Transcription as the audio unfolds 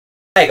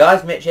Hey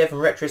guys, Mitch here from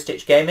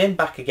retrostitchgaming,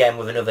 back again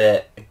with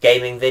another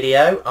gaming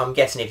video. I'm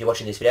guessing if you're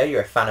watching this video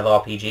you're a fan of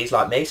RPGs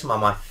like me. Some of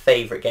my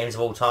favourite games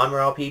of all time are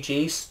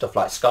RPGs. Stuff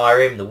like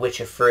Skyrim, The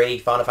Witcher 3,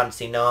 Final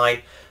Fantasy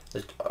 9.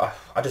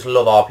 I just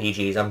love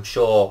RPGs. I'm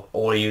sure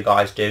all of you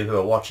guys do who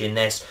are watching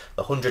this.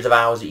 The hundreds of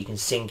hours that you can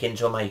sink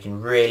into them, how you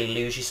can really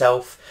lose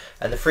yourself.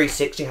 And the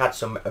 360 had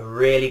some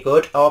really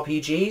good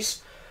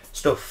RPGs.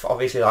 Stuff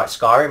obviously like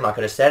Skyrim, like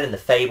I just said, and the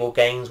Fable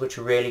games, which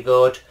are really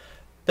good.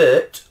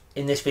 But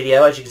in this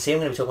video, as you can see, I'm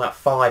going to be talking about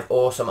 5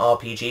 awesome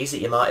RPGs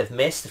that you might have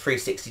missed. The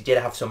 360 did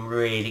have some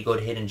really good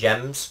hidden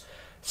gems,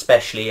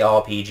 especially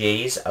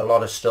RPGs. A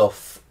lot of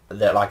stuff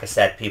that, like I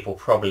said, people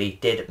probably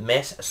did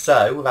miss.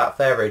 So, without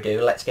further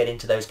ado, let's get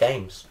into those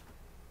games.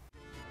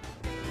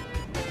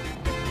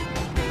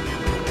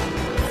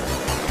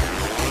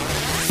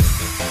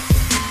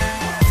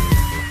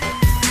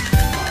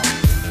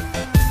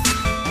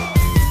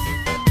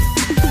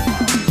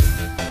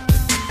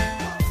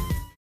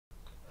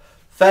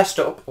 First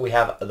up, we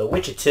have The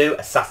Witcher 2,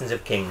 Assassins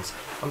of Kings.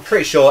 I'm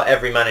pretty sure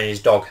every man and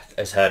his dog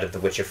has heard of The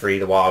Witcher 3,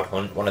 The Wild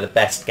Hunt. One of the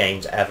best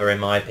games ever, in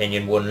my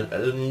opinion. Won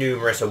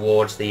numerous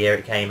awards the year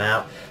it came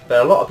out.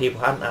 But a lot of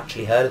people hadn't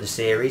actually heard of the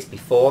series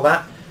before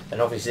that.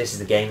 And obviously this is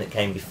the game that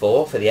came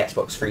before for the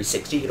Xbox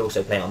 360. You could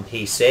also play it on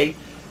PC.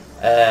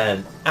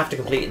 After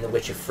completing The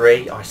Witcher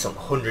 3, I sunk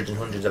hundreds and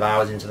hundreds of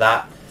hours into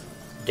that.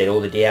 Did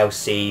all the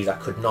DLCs, I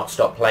could not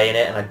stop playing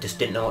it, and I just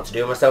didn't know what to do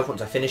with myself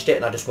once I finished it,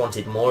 and I just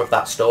wanted more of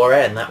that story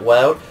and that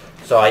world.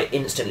 So I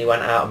instantly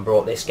went out and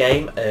bought this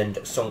game and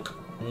sunk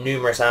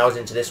numerous hours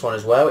into this one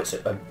as well. It's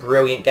a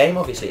brilliant game.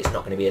 Obviously it's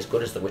not going to be as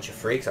good as The Witcher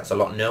 3 because that's a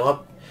lot newer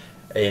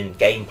in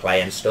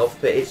gameplay and stuff,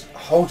 but it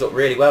holds up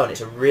really well and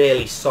it's a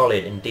really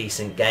solid and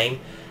decent game.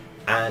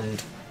 And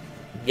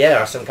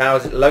yeah, I sunk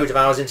loads of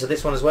hours into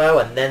this one as well,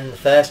 and then the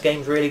first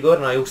game's really good,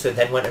 and I also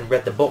then went and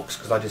read the books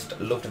because I just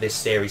loved this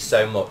series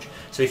so much.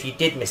 So if you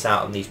did miss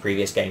out on these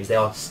previous games, they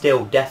are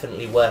still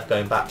definitely worth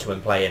going back to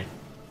and playing.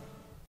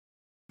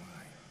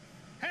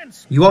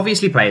 You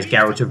obviously play as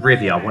Geralt of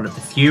Rivia, one of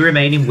the few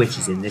remaining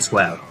witches in this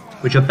world,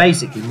 which are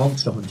basically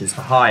monster hunters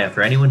for hire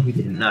for anyone who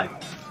didn't know.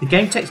 The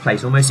game takes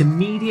place almost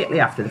immediately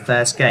after the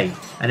first game,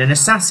 and an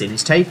assassin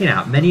is taking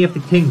out many of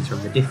the kings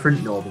from the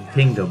different northern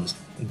kingdoms,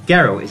 and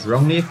Geralt is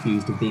wrongly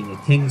accused of being a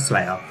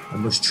kingslayer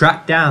and must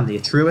track down the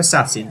true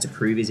assassin to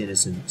prove his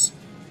innocence.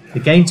 The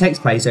game takes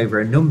place over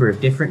a number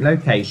of different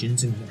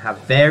locations and can have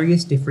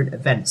various different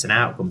events and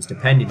outcomes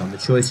depending on the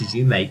choices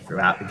you make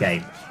throughout the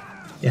game.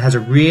 It has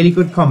a really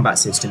good combat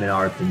system in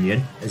our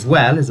opinion, as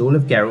well as all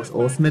of Geralt's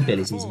awesome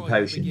abilities and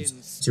potions.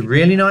 It's a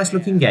really nice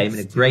looking game and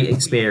a great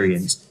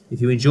experience.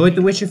 If you enjoyed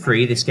The Witcher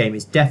 3, this game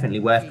is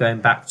definitely worth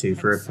going back to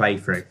for a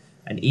playthrough.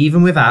 And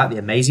even without the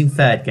amazing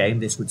third game,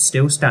 this would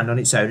still stand on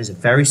its own as a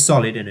very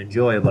solid and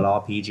enjoyable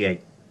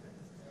RPG.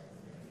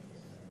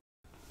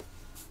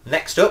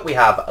 Next up we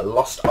have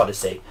Lost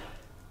Odyssey.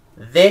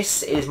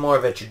 This is more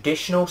of a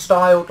traditional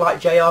styled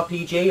like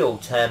JRPG, all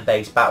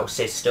turn-based battle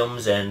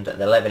systems, and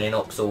the levelling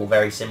up's all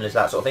very similar to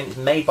that sort of thing. It's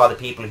made by the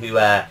people who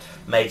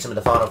made some of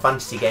the Final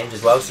Fantasy games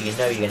as well, so you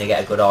know you're going to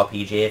get a good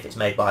RPG if it's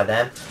made by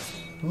them.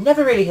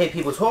 Never really hear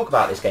people talk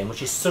about this game,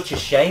 which is such a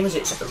shame as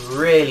it's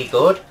really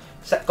good.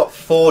 It's got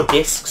 4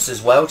 discs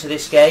as well to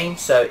this game,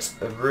 so it's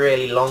a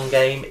really long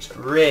game. It's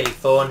really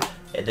fun.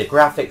 The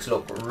graphics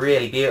look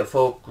really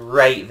beautiful,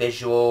 great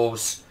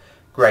visuals,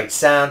 great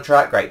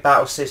soundtrack, great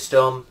battle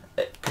system.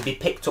 It can be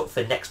picked up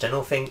for next to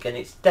nothing, and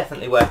it's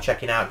definitely worth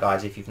checking out,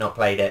 guys, if you've not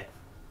played it.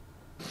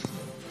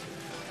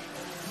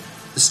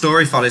 The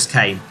story follows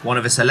Cain, one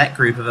of a select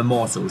group of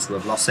immortals who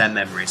have lost their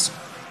memories.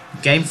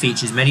 The game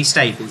features many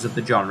staples of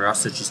the genre,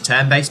 such as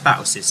turn-based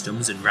battle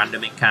systems and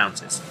random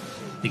encounters.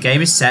 The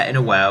game is set in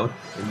a world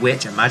in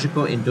which a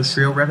magical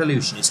industrial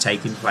revolution is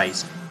taking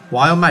place.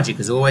 While magic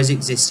has always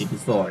existed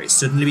before, it's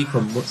suddenly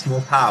become much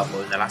more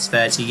powerful in the last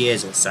 30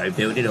 years or so,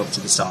 building up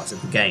to the start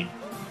of the game,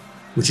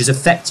 which has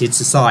affected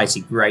society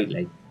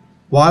greatly.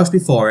 Whilst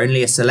before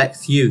only a select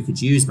few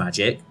could use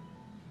magic,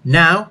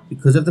 now,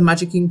 because of the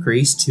magic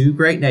increase, 2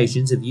 great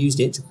nations have used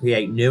it to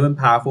create new and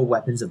powerful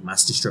weapons of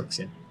mass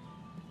destruction.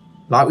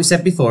 Like we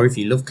said before, if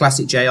you love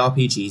classic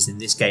JRPGs, then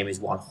this game is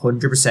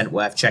 100%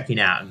 worth checking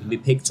out and can be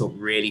picked up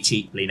really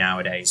cheaply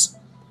nowadays.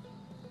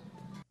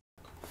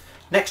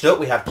 Next up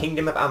we have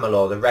Kingdom of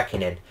Amalur: The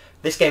Reckoning.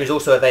 This game is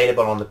also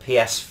available on the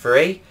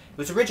PS3. It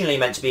was originally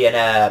meant to be an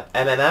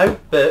MMO,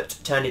 but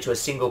turned into a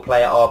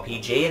single-player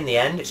RPG in the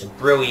end. It's a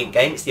brilliant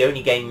game. It's the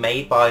only game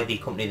made by the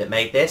company that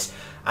made this,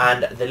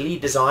 and the lead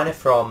designer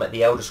from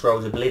The Elder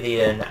Scrolls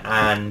Oblivion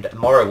and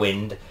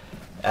Morrowind,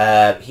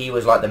 he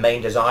was like the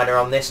main designer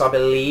on this, I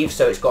believe,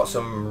 so it's got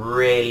some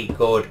really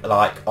good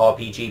like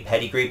RPG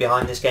pedigree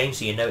behind this game,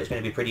 so you know it's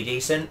going to be pretty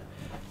decent.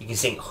 You can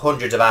sink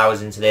hundreds of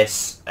hours into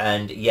this,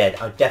 and yeah,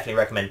 I definitely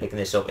recommend picking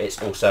this up.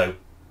 It's also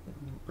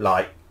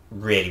like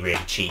really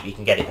cheap. You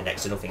can get it for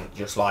next to nothing,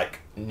 just like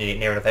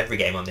near enough every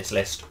game on this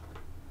list.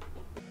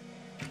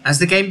 As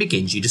the game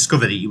begins, you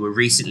discover that you were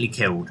recently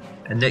killed,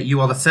 and that you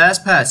are the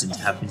first person to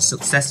have been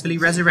successfully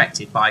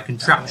resurrected by a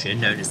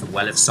contraption known as the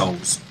Well of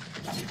Souls.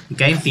 The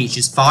game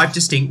features 5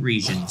 distinct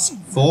regions,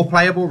 4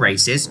 playable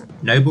races,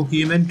 Noble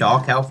Human,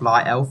 Dark Elf,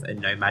 Light Elf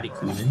and Nomadic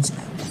Humans,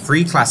 and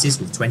 3 classes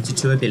with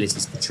 22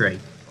 abilities per tree.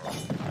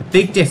 A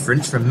big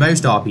difference from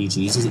most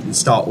RPGs is that you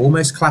start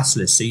almost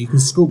classless, so you can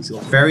sculpt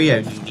your very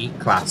own unique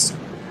class.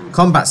 The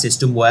combat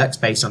system works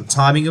based on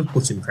timing of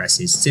button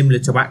presses, similar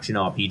to action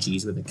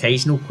RPGs with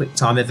occasional quick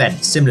time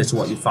events, similar to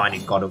what you find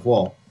in God of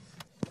War.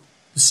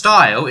 The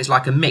style is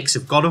like a mix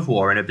of God of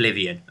War and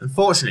Oblivion.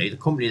 Unfortunately, the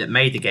company that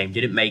made the game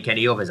didn't make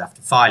any others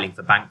after filing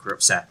for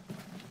bankruptcy.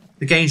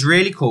 The game's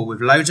really cool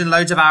with loads and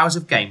loads of hours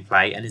of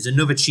gameplay and is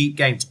another cheap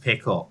game to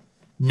pick up.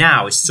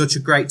 Now is such a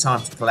great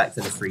time to collect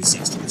for the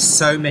 360 with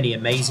so many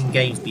amazing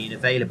games being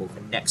available for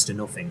next to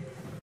nothing.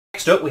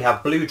 Next up we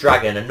have Blue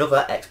Dragon,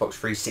 another Xbox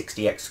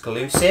 360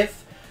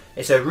 exclusive.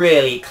 It's a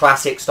really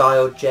classic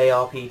style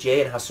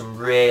JRPG and has some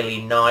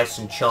really nice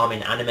and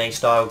charming anime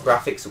style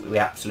graphics that we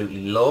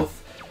absolutely love.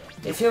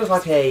 It feels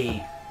like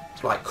a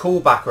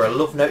callback or a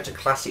love note to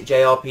classic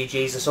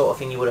JRPGs, the sort of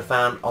thing you would have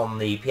found on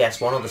the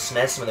PS1 or the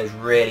SNES, some of those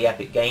really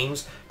epic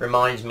games.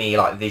 Reminds me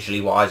like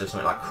visually wise of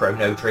something like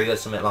Chrono Trigger,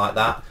 something like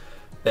that.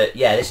 But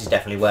yeah, this is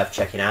definitely worth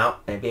checking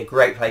out. And it'd be a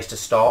great place to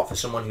start for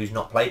someone who's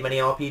not played many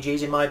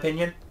RPGs in my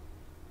opinion.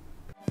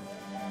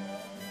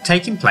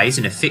 Taking place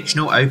in a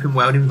fictional open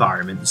world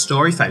environment, the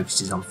story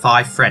focuses on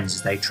 5 friends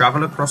as they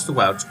travel across the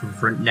world to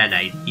confront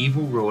Nene, the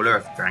evil ruler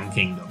of the Grand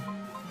Kingdom.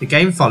 The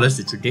game follows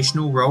the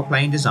traditional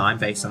role-playing design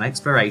based on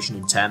exploration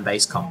and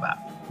turn-based combat,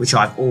 which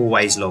I've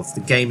always loved. The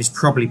game is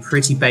probably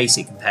pretty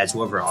basic compared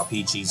to other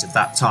RPGs of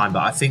that time,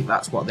 but I think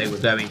that's what they were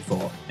going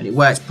for, and it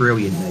works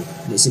brilliantly,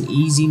 and it's an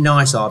easy,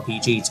 nice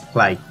RPG to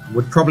play, and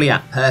would probably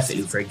act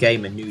perfectly for a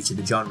gamer new to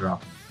the genre.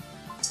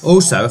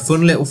 Also, a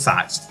fun little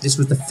fact, this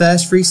was the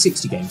first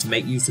 360 game to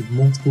make use of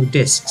multiple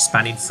discs,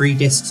 spanning 3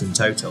 discs in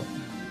total.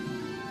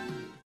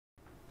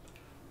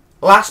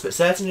 Last but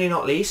certainly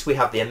not least, we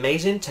have the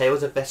amazing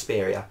Tales of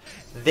Vesperia.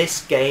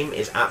 This game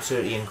is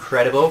absolutely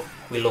incredible.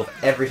 We love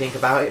everything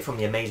about it, from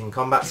the amazing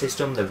combat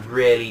system, the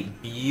really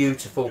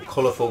beautiful,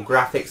 colourful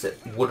graphics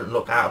that wouldn't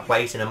look out of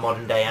place in a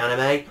modern day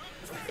anime.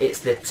 It's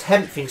the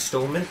 10th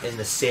instalment in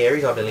the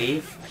series, I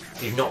believe.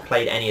 If you've not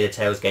played any of the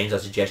Tales games, I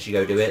suggest you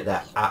go do it.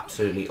 They're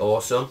absolutely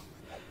awesome.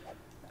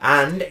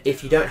 And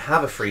if you don't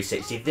have a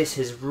 360, this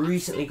has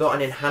recently got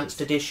an enhanced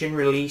edition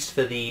released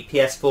for the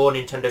PS4,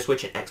 Nintendo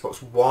Switch and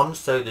Xbox One,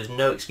 so there's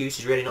no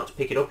excuses really not to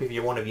pick it up if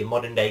you're one of your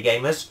modern day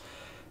gamers.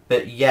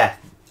 But yeah,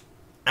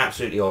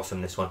 absolutely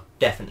awesome this one.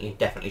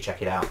 Definitely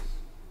check it out.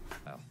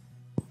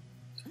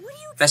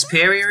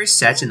 Vesperia is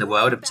set in the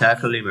world of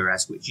Turca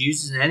Lumares, which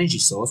uses an energy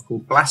source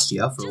called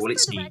Blastia for all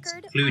its needs,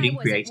 including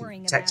creating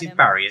protective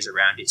barriers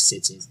around its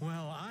cities.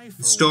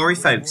 The story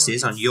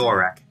focuses on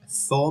Yorek, a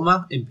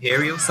former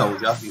Imperial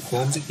soldier who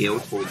forms a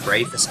guild called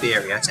Brave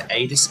Vesperia to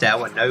aid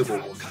Estelle, a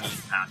noblewoman he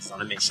encounters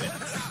on a mission.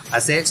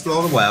 As they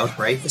explore the world,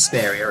 Brave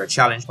Vesperia are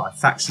challenged by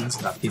factions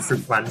who have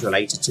different plans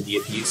related to the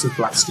abuse of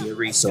Blastia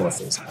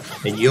resources,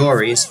 and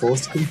Yuri is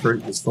forced to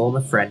confront his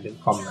former friend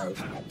and comrade.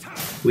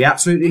 We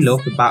absolutely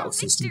love the battle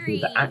system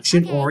called the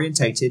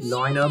Action-Orientated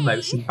Linear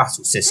Motion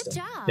Battle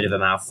System, bit of a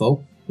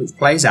mouthful, which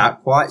plays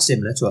out quite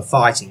similar to a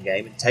fighting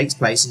game and takes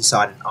place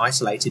inside an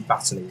isolated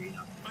battle arena.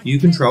 You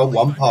control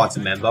one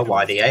party member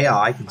while the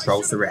AI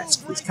controls the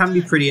rest, which can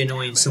be pretty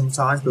annoying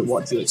sometimes, but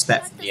what do you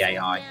expect from the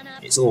AI?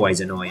 It's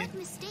always annoying.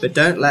 But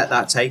don't let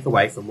that take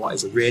away from what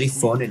is a really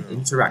fun and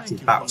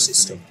interactive battle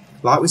system.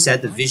 Like we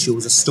said, the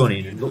visuals are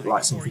stunning and look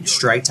like something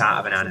straight out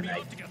of an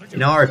anime.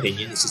 In our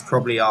opinion, this is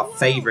probably our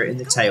favourite in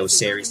the Tales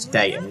series to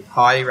date, and we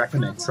highly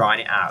recommend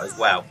trying it out as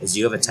well as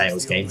the other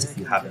Tales games if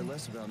you haven't.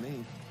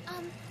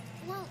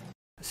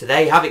 So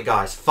there you have it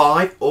guys,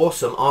 5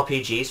 awesome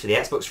RPGs for the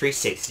Xbox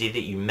 360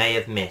 that you may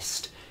have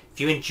missed. If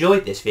you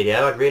enjoyed this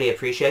video, I'd really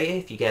appreciate it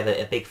if you gave it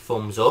a big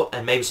thumbs up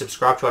and maybe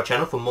subscribe to our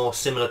channel for more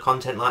similar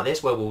content like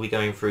this, where we'll be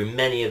going through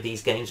many of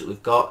these games that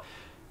we've got.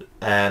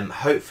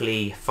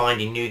 Hopefully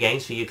finding new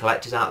games for you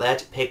collectors out there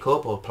to pick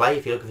up or play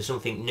if you're looking for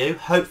something new.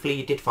 Hopefully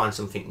you did find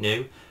something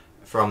new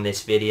from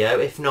this video.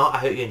 If not, I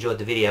hope you enjoyed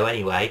the video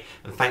anyway,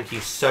 and thank you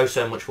so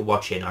much for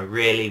watching. I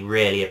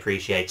really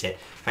appreciate it.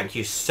 Thank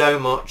you so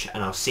much,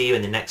 and I'll see you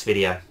in the next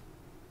video.